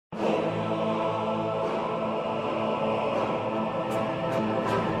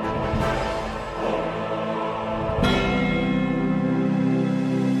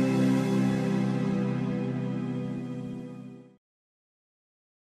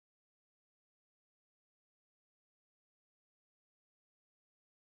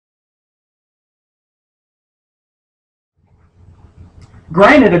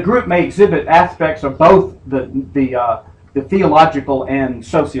Granted, a group may exhibit aspects of both the theological and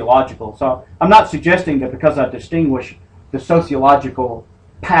sociological. So I'm not suggesting that because I distinguish the sociological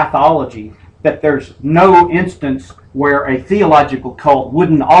pathology that there's no instance where a theological cult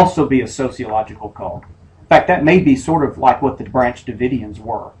wouldn't also be a sociological cult. In fact, that may be sort of like what the Branch Davidians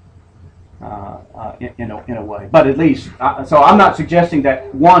were in a way. But at least, so I'm not suggesting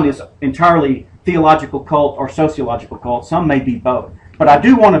that one is entirely theological cult or sociological cult. Some may be both. But I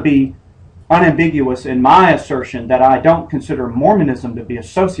do want to be unambiguous in my assertion that I don't consider Mormonism to be a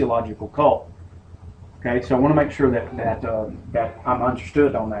sociological cult. Okay, so I want to make sure that I'm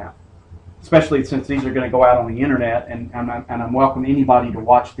understood on that, especially since these are going to go out on the internet, and I'm welcome anybody to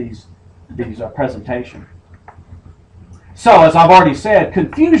watch these presentations. So, as I've already said,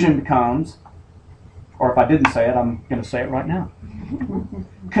 confusion becomes, or if I didn't say it, I'm going to say it right now.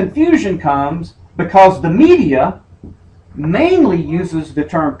 Confusion comes because the media mainly uses the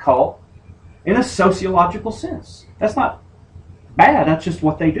term cult in a sociological sense. That's not bad, that's just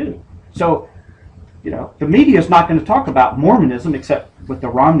what they do. So, the media is not going to talk about Mormonism, except with the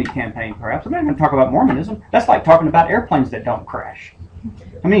Romney campaign, perhaps. They're not going to talk about Mormonism. That's like talking about airplanes that don't crash.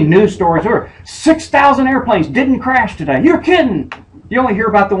 I mean, news stories are 6,000 airplanes didn't crash today. You're kidding. You only hear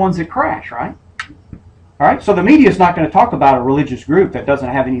about the ones that crash, right? All right. So the media is not going to talk about a religious group that doesn't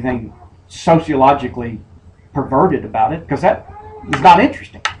have anything sociologically perverted about it, because that is not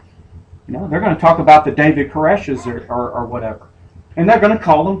interesting. They're going to talk about the David Koreshes or whatever. And they're going to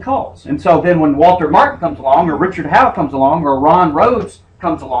call them cults. And so then when Walter Martin comes along, or Richard Howe comes along, or Ron Rhodes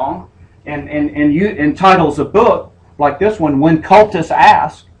comes along, and entitles a book like this one, When Cultists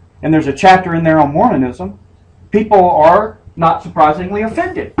Ask, and there's a chapter in there on Mormonism, people are not surprisingly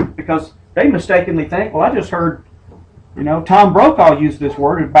offended because they mistakenly think, well, I just heard, Tom Brokaw use this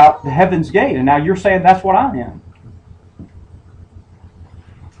word about the Heaven's Gate, and now you're saying that's what I am.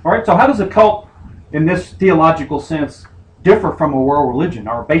 All right, so how does a cult in this theological sense differ from a world religion?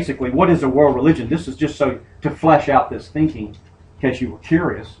 Or basically, what is a world religion? This is just so to flesh out this thinking, in case you were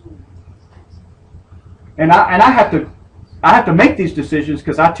curious. And I have to make these decisions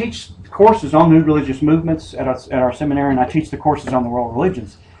because I teach courses on new religious movements at our seminary, and I teach the courses on the world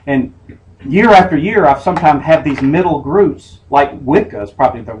religions. And year after year, I've sometimes had these middle groups, like Wicca is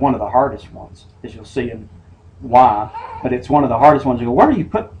probably one of the hardest ones, as you'll see in why. But it's one of the hardest ones. You go, where do you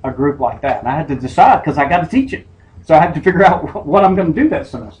put a group like that? And I had to decide because I got to teach it. So I had to figure out what I'm going to do that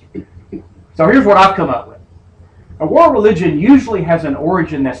semester. So here's what I've come up with. A world religion usually has an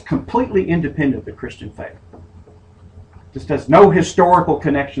origin that's completely independent of the Christian faith. Just has no historical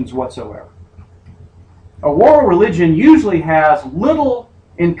connections whatsoever. A world religion usually has little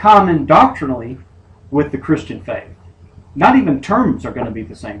in common doctrinally with the Christian faith. Not even terms are going to be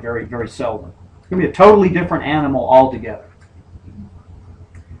the same, very, very seldom. It's going to be a totally different animal altogether.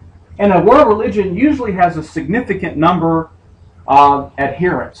 And a world religion usually has a significant number of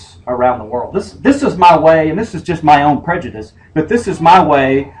adherents around the world. This is my way, and this is just my own prejudice, but this is my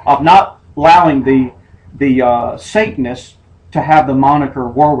way of not allowing the Satanists to have the moniker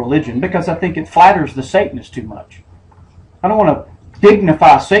world religion, because I think it flatters the Satanists too much. I don't want to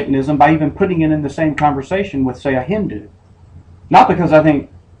dignify Satanism by even putting it in the same conversation with, say, a Hindu. Not because I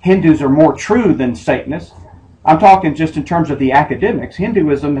think Hindus are more true than Satanists. I'm talking just in terms of the academics.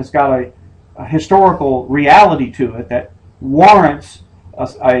 Hinduism has got a historical reality to it that warrants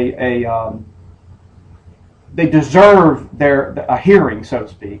they deserve a hearing, so to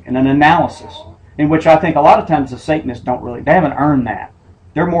speak, and an analysis, in which I think a lot of times the Satanists they haven't earned that.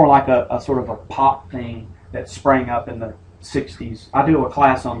 They're more like a sort of a pop thing that sprang up in the 60s. I do a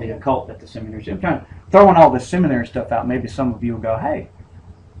class on the occult at the seminary. I'm trying to throwing all this seminary stuff out. Maybe some of you will go, hey,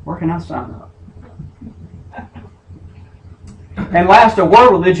 where can I sign up? And last, a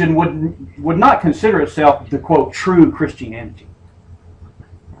world religion would not consider itself the, quote, true Christianity.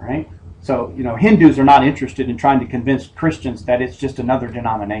 All right? So, Hindus are not interested in trying to convince Christians that it's just another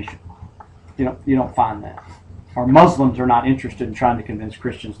denomination. You don't find that. Or Muslims are not interested in trying to convince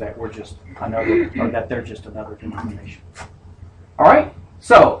Christians that we're just another, or that they're just another denomination. All right?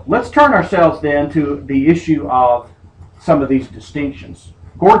 So, let's turn ourselves then to the issue of some of these distinctions.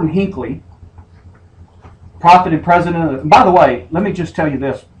 Gordon Hinckley, prophet and president of by the way, let me just tell you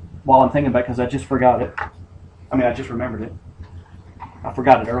this while I'm thinking about it, because I just forgot it. I just remembered it. I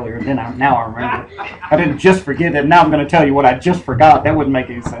forgot it earlier, now I remember it. I didn't just forget it, now I'm going to tell you what I just forgot. That wouldn't make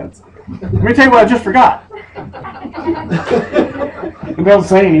any sense. Let me tell you what I just forgot. It doesn't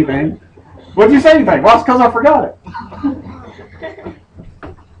say anything. What did you say anything? Well, it's because I forgot it.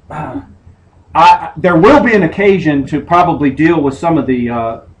 There will be an occasion to probably deal with some of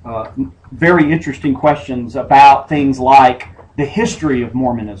the very interesting questions about things like the history of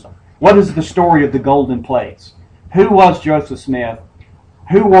Mormonism. What is the story of the golden plates? Who was Joseph Smith?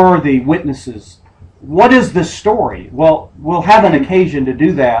 Who were the witnesses? What is the story? Well, we'll have an occasion to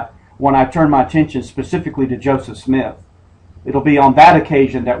do that when I turn my attention specifically to Joseph Smith. It'll be on that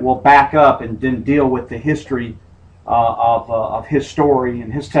occasion that we'll back up and then deal with the history of his story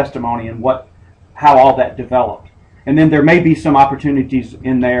and his testimony and how all that developed. And then there may be some opportunities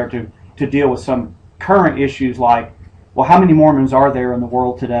in there to deal with some current issues like, well, how many Mormons are there in the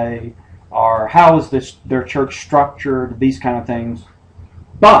world today? Or how is their church structured? These kind of things.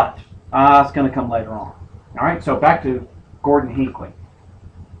 But it's going to come later on. All right, so back to Gordon Hinckley.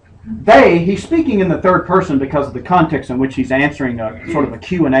 He's speaking in the third person because of the context in which he's answering sort of a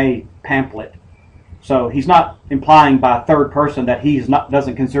Q&A pamphlet. So he's not implying by third person that he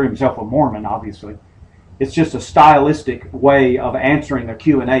doesn't consider himself a Mormon, obviously. It's just a stylistic way of answering a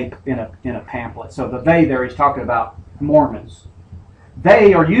Q&A in a pamphlet. So the they there, he's talking about Mormons.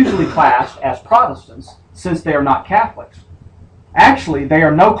 They are usually classed as Protestants since they are not Catholics. Actually, they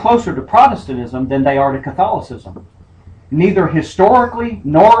are no closer to Protestantism than they are to Catholicism. Neither historically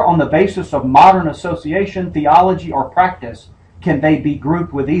nor on the basis of modern association, theology, or practice can they be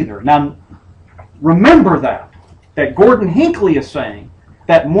grouped with either. Now, remember that Gordon Hinckley is saying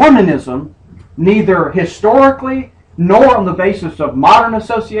that Mormonism, neither historically nor on the basis of modern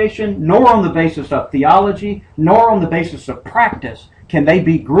association, nor on the basis of theology, nor on the basis of practice, can they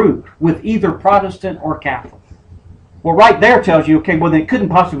be grouped with either Protestant or Catholic. Well, right there tells you, okay, well, it couldn't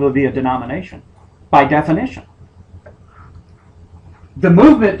possibly be a denomination by definition. The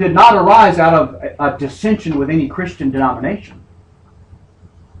movement did not arise out of a dissension with any Christian denomination,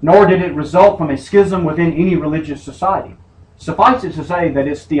 nor did it result from a schism within any religious society. Suffice it to say that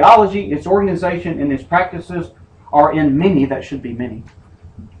its theology, its organization, and its practices are in many, that should be many.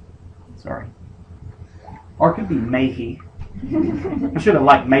 Sorry. Or it could be Mahi. I should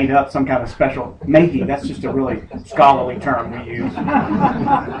have made up some kind of special Mahi. That's just a really scholarly term we use.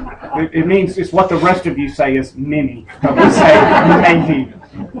 It means it's what the rest of you say is many, but we say Mahi.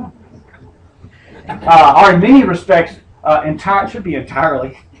 Are in many respects should be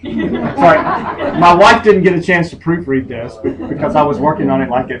entirely. Sorry, my wife didn't get a chance to proofread this because I was working on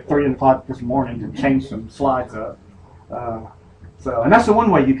it at 3 o'clock this morning to change some slides up. And that's the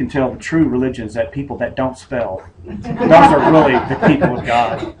one way you can tell the true religions, that people that don't spell. Those are really the people of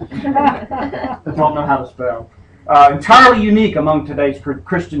God. That don't know how to spell. Entirely unique among today's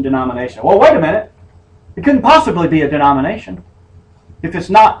Christian denomination. Well, wait a minute. It couldn't possibly be a denomination if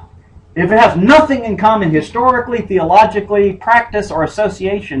it has nothing in common historically, theologically, practice, or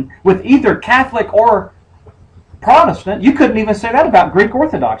association with either Catholic or Protestant. You couldn't even say that about Greek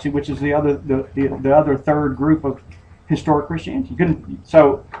Orthodoxy, which is the other third group of historic Christianity.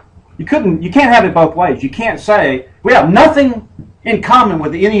 You can't have it both ways. You can't say we have nothing in common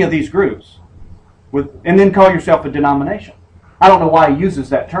with any of these groups, and then call yourself a denomination. I don't know why he uses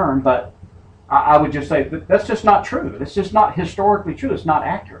that term, but I would just say that's just not true. It's just not historically true. It's not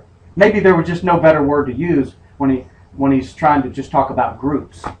accurate. Maybe there was just no better word to use when he's trying to just talk about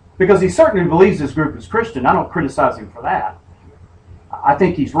groups, because he certainly believes this group is Christian. I don't criticize him for that. I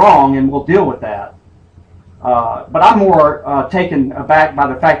think he's wrong, and we'll deal with that. But I'm more taken aback by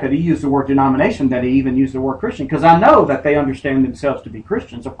the fact that he used the word denomination than he even used the word Christian, because I know that they understand themselves to be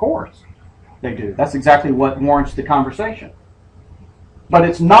Christians. Of course they do. That's exactly what warrants the conversation. But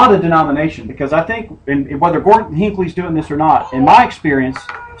it's not a denomination, because I think, whether Gordon Hinckley's doing this or not, in my experience,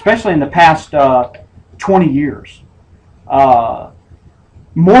 especially in the past 20 years,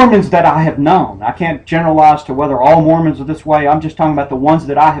 Mormons that I have known, I can't generalize to whether all Mormons are this way, I'm just talking about the ones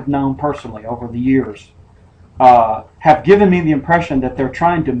that I have known personally over the years, have given me the impression that they're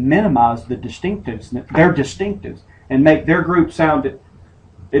trying to minimize their distinctives, and make their group sound,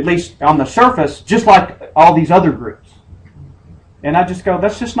 at least on the surface, just like all these other groups. And I just go,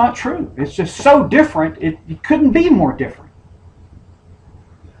 that's just not true. It's just so different, it couldn't be more different.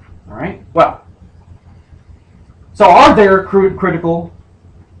 All right? Well, so are there critical,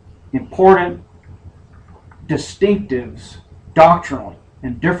 important distinctives doctrinally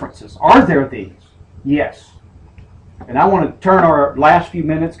and differences? Are there these? Yes. And I want to turn our last few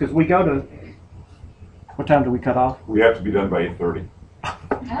minutes, because we go to, what time do we cut off? We have to be done by 8:30.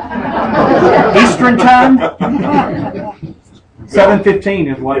 Eastern time? 7:15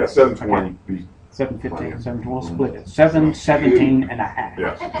 is what? Yeah, 7:20. 7:15. We'll split it. 7:17 and a half.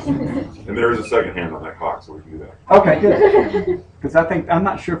 Yes. And there is a second hand on that clock, so we can do that. Okay, good. Because I'm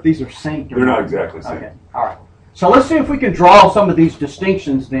not sure if these are synced or They're not exactly synced. Okay, all right. So let's see if we can draw some of these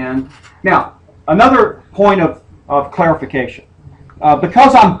distinctions then. Now, another point of clarification.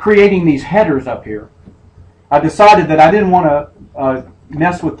 Because I'm creating these headers up here, I decided that I didn't want to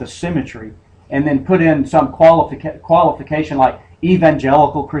mess with the symmetry and then put in some qualification like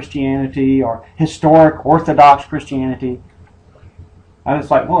evangelical Christianity or historic orthodox Christianity. I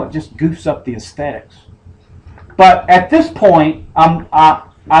was like, well, it just goofs up the aesthetics. But at this point, I'm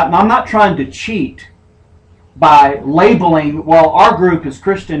not trying to cheat by labeling, well, our group is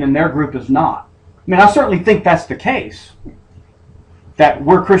Christian and their group is not. I mean, I certainly think that's the case, that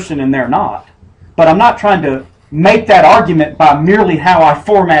we're Christian and they're not. But I'm not trying to make that argument by merely how I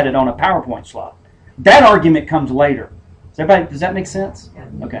format it on a PowerPoint slide. That argument comes later. Does that make sense?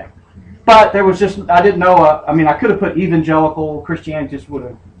 Okay. But there was just, I didn't know, I could have put evangelical Christianity, just would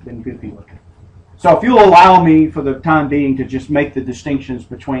have been goofy looking. So if you'll allow me for the time being to just make the distinctions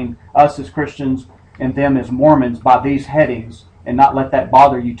between us as Christians and them as Mormons by these headings and not let that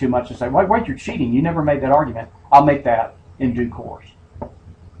bother you too much and say, wait, you're cheating. You never made that argument. I'll make that in due course.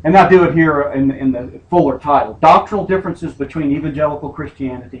 And I'll do it here in the fuller title. Doctrinal differences between evangelical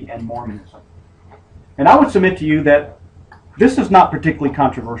Christianity and Mormonism. And I would submit to you that this is not particularly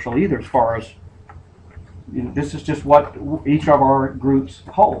controversial either as far as, this is just what each of our groups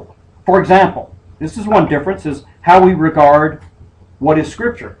hold. For example, this is one difference, is how we regard what is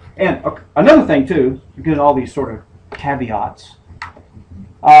Scripture. And another thing too, because all these sort of caveats,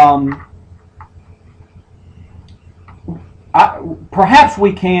 perhaps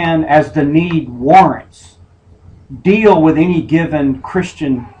we can, as the need warrants, deal with any given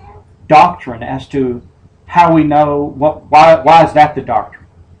Christian doctrine as to how we know why is that the doctrine.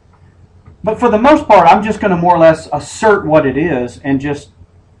 But for the most part, I'm just going to more or less assert what it is and just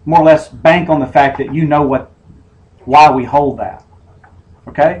more or less bank on the fact that you know why we hold that.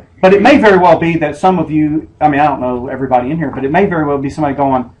 Okay? But it may very well be that some of you, I don't know everybody in here, but it may very well be somebody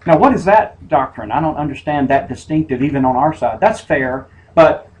going, now what is that doctrine? I don't understand that distinctive even on our side. That's fair,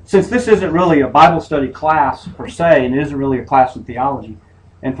 but since this isn't really a Bible study class per se, and it isn't really a class in theology,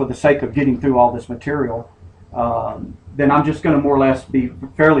 and for the sake of getting through all this material, then I'm just going to more or less be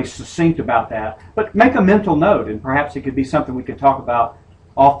fairly succinct about that. But make a mental note, and perhaps it could be something we could talk about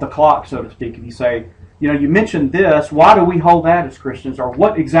off the clock, so to speak. If you say, you mentioned this, why do we hold that as Christians, or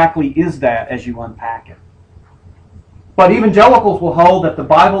what exactly is that as you unpack it? But evangelicals will hold that the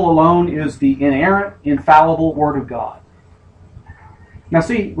Bible alone is the inerrant, infallible Word of God. Now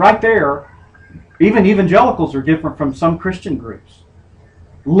see, right there, even evangelicals are different from some Christian groups.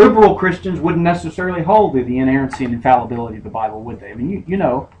 Liberal Christians wouldn't necessarily hold the inerrancy and infallibility of the Bible, would they? I mean, you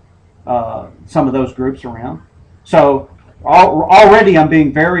know some of those groups around. So already I'm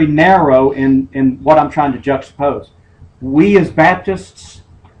being very narrow in what I'm trying to juxtapose. We as Baptists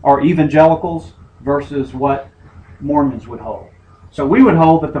are evangelicals versus what Mormons would hold. So we would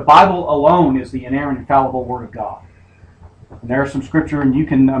hold that the Bible alone is the inerrant, infallible Word of God. And there's some scripture, and you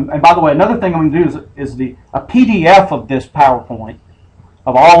can. And by the way, another thing I'm going to do is a PDF of this PowerPoint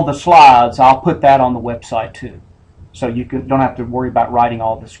of all the slides. I'll put that on the website too, so you don't have to worry about writing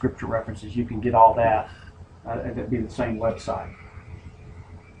all the scripture references. You can get all that. It'd be the same website.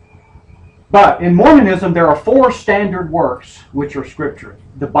 But in Mormonism, there are 4 standard works which are scripture: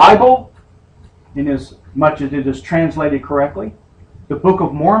 the Bible, in as much as it is translated correctly; the Book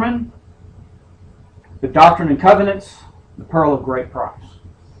of Mormon; the Doctrine and Covenants; the Pearl of Great Price.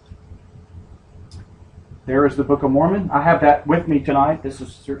 There is the Book of Mormon. I have that with me tonight. This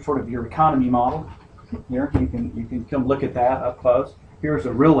is sort of your economy model. Here, you can come look at that up close. Here's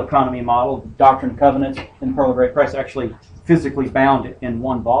a real economy model: Doctrine and Covenants and Pearl of Great Price, actually physically bound in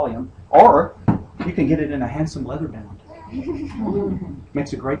one volume. Or you can get it in a handsome leather bound.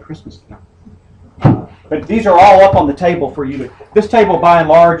 Makes a great Christmas gift. But these are all up on the table for you to. This table, by and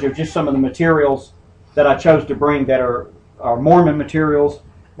large, are just some of the materials that I chose to bring that are Mormon materials,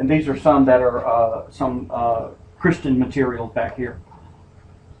 and these are some that are some Christian materials back here.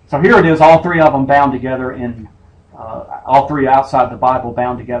 So here it is, all 3 of them bound together in, all 3 outside the Bible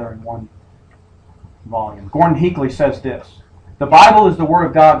bound together in one volume. Gordon Hinckley says this: the Bible is the Word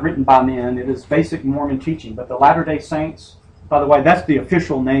of God written by men. It is basic Mormon teaching, but the Latter-day Saints, by the way, that's the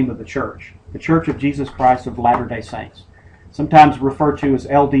official name of the church, the Church of Jesus Christ of Latter-day Saints, sometimes referred to as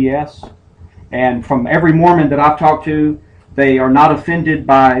LDS. And from every Mormon that I've talked to, they are not offended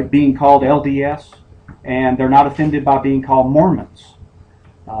by being called LDS, and they're not offended by being called Mormons,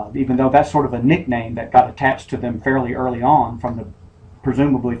 even though that's sort of a nickname that got attached to them fairly early on,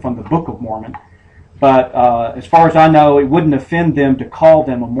 presumably from the Book of Mormon. But as far as I know, it wouldn't offend them to call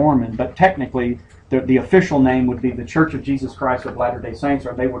them a Mormon, but technically the official name would be the Church of Jesus Christ of Latter-day Saints,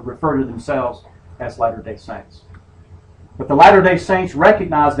 or they would refer to themselves as Latter-day Saints. But the Latter-day Saints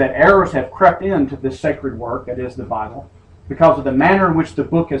recognize that errors have crept into this sacred work, that is the Bible, because of the manner in which the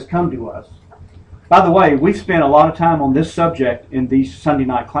book has come to us. By the way, we've spent a lot of time on this subject in these Sunday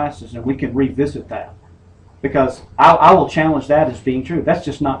night classes, and we can revisit that. Because I will challenge that as being true. That's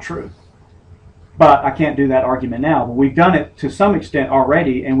just not true. But I can't do that argument now. But we've done it to some extent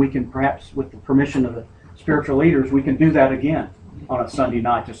already, and we can perhaps, with the permission of the spiritual leaders, we can do that again on a Sunday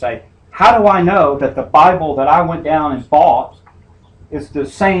night to say, how do I know that the Bible that I went down and bought is the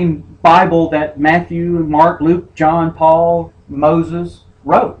same Bible that Matthew, Mark, Luke, John, Paul, Moses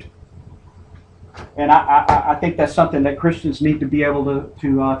wrote? And I think that's something that Christians need to be able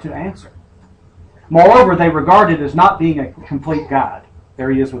to answer. Moreover, they regard it as not being a complete guide.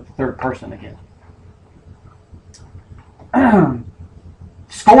 There he is with the third person again.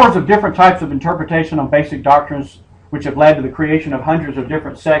 Scores of different types of interpretation on basic doctrines which have led to the creation of hundreds of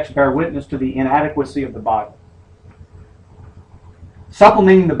different sects bear witness to the inadequacy of the Bible.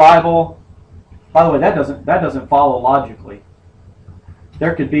 Supplementing the Bible, by the way, that doesn't follow logically.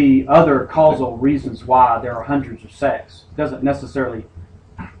 There could be other causal reasons why there are hundreds of sects. It doesn't necessarily,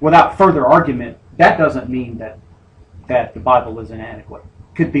 without further argument, that doesn't mean that the Bible is inadequate.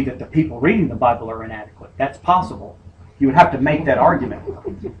 It could be that the people reading the Bible are inadequate. That's possible. You would have to make that argument.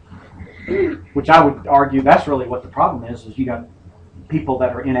 Which I would argue that's really what the problem is you got people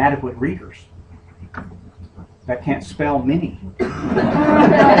that are inadequate readers that can't spell many.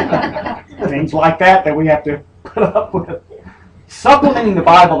 Things like that we have to put up with. Supplementing the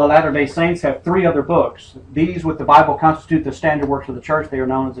Bible, the Latter-day Saints have 3 other books. These, with the Bible, constitute the standard works of the church. They are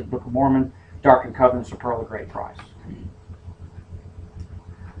known as the Book of Mormon, Doctrine and Covenants, or Pearl of Great Price.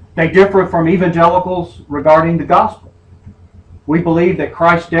 They differ from evangelicals regarding the gospel. We believe that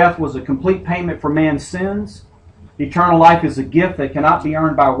Christ's death was a complete payment for man's sins. Eternal life is a gift that cannot be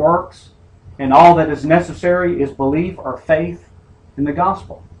earned by works, and all that is necessary is belief or faith in the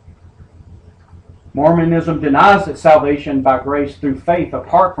gospel. Mormonism denies that salvation by grace through faith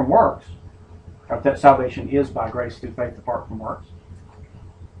apart from works, or that salvation is by grace through faith apart from works.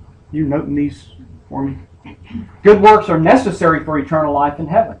 You noting these for me? Good works are necessary for eternal life in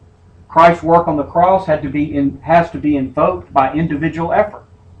heaven. Christ's work on the cross has to be invoked by individual effort.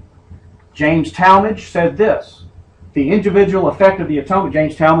 James Talmage said this: the individual effect of the atonement.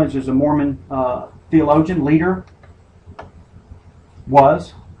 James Talmage is a Mormon theologian, leader,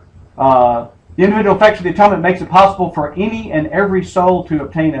 was. The individual effect of the atonement makes it possible for any and every soul to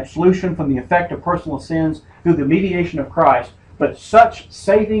obtain absolution from the effect of personal sins through the mediation of Christ. But such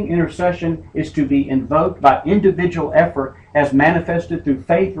saving intercession is to be invoked by individual effort as manifested through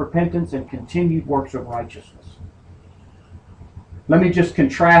faith, repentance, and continued works of righteousness. Let me just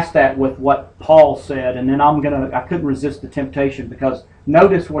contrast that with what Paul said, and then I couldn't resist the temptation, because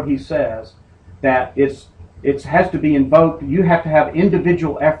notice what he says, that it has to be invoked. You have to have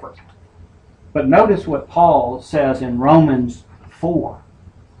individual effort. But notice what Paul says in Romans 4.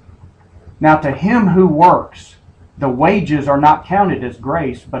 Now to him who works, the wages are not counted as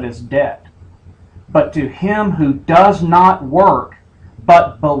grace, but as debt. But to him who does not work,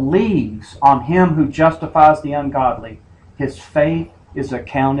 but believes on him who justifies the ungodly, his faith is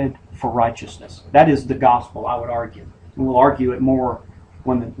accounted for righteousness. That is the gospel, I would argue. And we'll argue it more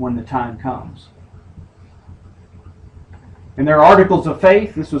when the time comes. In their articles of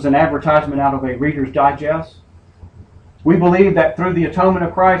faith, this was an advertisement out of a Reader's Digest. We believe that through the atonement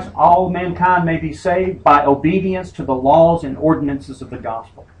of Christ, all mankind may be saved by obedience to the laws and ordinances of the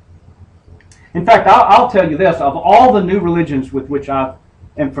gospel. In fact, I'll tell you this, of all the new religions with which I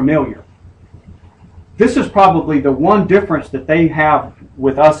am familiar, this is probably the one difference that they have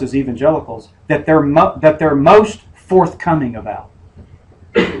with us as evangelicals, that they're most forthcoming about.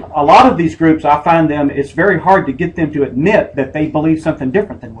 A lot of these groups, I find it's very hard to get them to admit that they believe something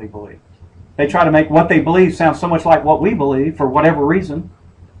different than we believe. They try to make what they believe sound so much like what we believe for whatever reason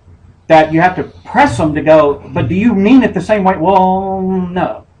that you have to press them to go, but do you mean it the same way? Well,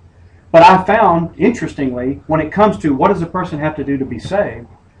 no. But I found, interestingly, when it comes to what does a person have to do to be saved,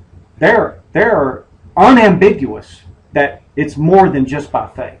 they're unambiguous that it's more than just by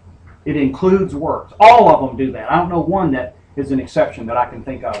faith. It includes works. All of them do that. I don't know one that is an exception that I can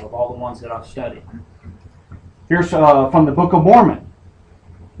think of all the ones that I've studied. Here's from the Book of Mormon.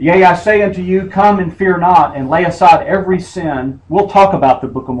 Yea, I say unto you, come and fear not, and lay aside every sin. We'll talk about the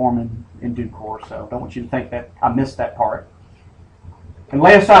Book of Mormon in due course, so don't want you to think that I missed that part. And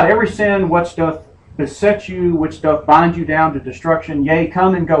lay aside every sin which doth beset you, which doth bind you down to destruction. Yea,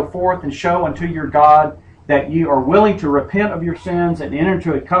 come and go forth and show unto your God that ye are willing to repent of your sins and enter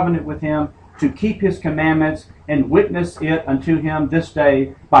into a covenant with him, to keep his commandments and witness it unto him this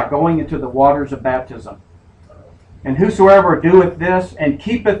day by going into the waters of baptism. And whosoever doeth this and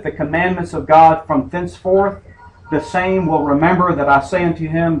keepeth the commandments of God from thenceforth the same will remember that I say unto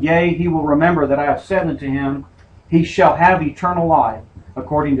him, yea, he will remember that I have said unto him, he shall have eternal life,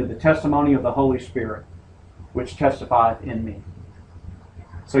 according to the testimony of the Holy Spirit, which testifieth in me.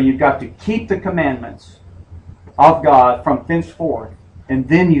 So you've got to keep the commandments of God from thenceforth, and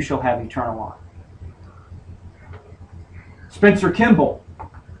then you shall have eternal life. Spencer Kimball,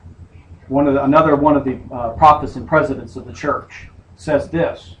 another one of the prophets and presidents of the church, says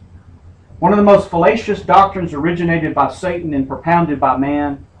this: one of the most fallacious doctrines originated by Satan and propounded by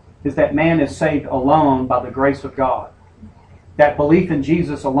man is that man is saved alone by the grace of God. That belief in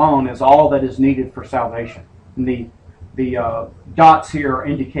Jesus alone is all that is needed for salvation. And the dots here are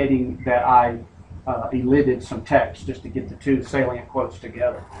indicating that I elided some text just to get the two salient quotes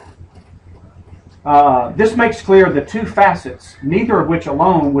together. This makes clear the two facets, neither of which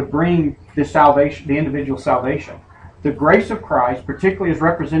alone would bring the salvation, the individual salvation. The grace of Christ, particularly as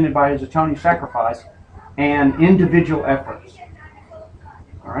represented by his atoning sacrifice, and individual efforts.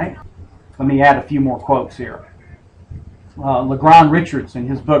 All right? Let me add a few more quotes here. LeGrand Richards, in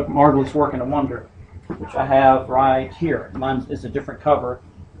his book, Marvelous Work and a Wonder, which I have right here. Mine is a different cover,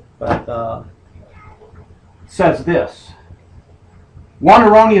 but says this: one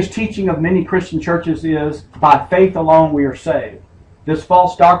erroneous teaching of many Christian churches is, by faith alone we are saved. This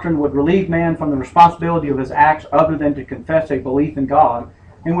false doctrine would relieve man from the responsibility of his acts other than to confess a belief in God,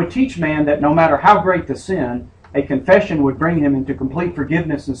 and would teach man that no matter how great the sin, a confession would bring him into complete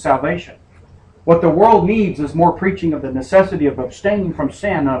forgiveness and salvation. What the world needs is more preaching of the necessity of abstaining from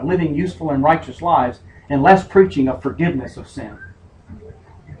sin and of living useful and righteous lives, and less preaching of forgiveness of sin.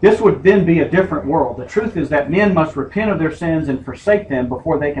 This would then be a different world. The truth is that men must repent of their sins and forsake them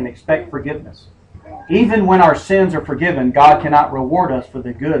before they can expect forgiveness. Even when our sins are forgiven, God cannot reward us for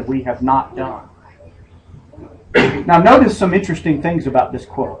the good we have not done. Now notice some interesting things about this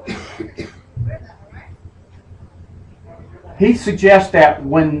quote. He suggests that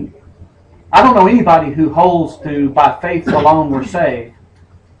when, I don't know anybody who holds to by faith alone we're saved,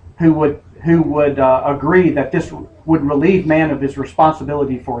 who would agree that this would relieve man of his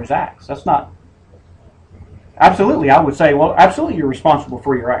responsibility for his acts. That's not. Absolutely, I would say, well, absolutely you're responsible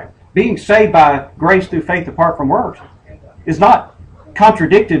for your acts. Being saved by grace through faith apart from works is not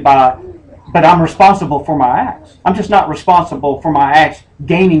contradicted by, but I'm responsible for my acts. I'm just not responsible for my acts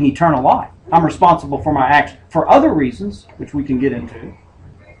gaining eternal life. I'm responsible for my acts for other reasons, which we can get into.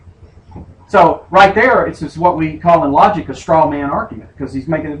 So right there, it's what we call in logic a straw man argument, because he's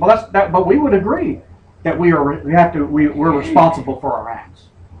making. Well, but we would agree that we're responsible for our acts.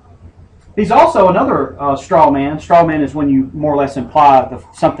 He's also another straw man. Straw man is when you more or less imply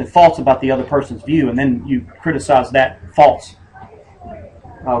something false about the other person's view, and then you criticize that false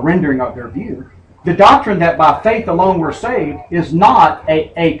rendering of their view. The doctrine that by faith alone we're saved is not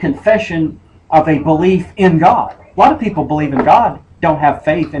a confession of a belief in God. A lot of people believe in God don't have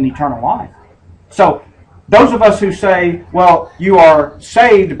faith in eternal life. So those of us who say, well, you are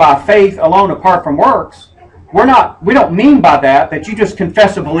saved by faith alone apart from works, we don't mean by that you just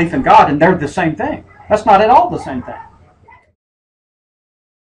confess a belief in God and they're the same thing. That's not at all the same thing.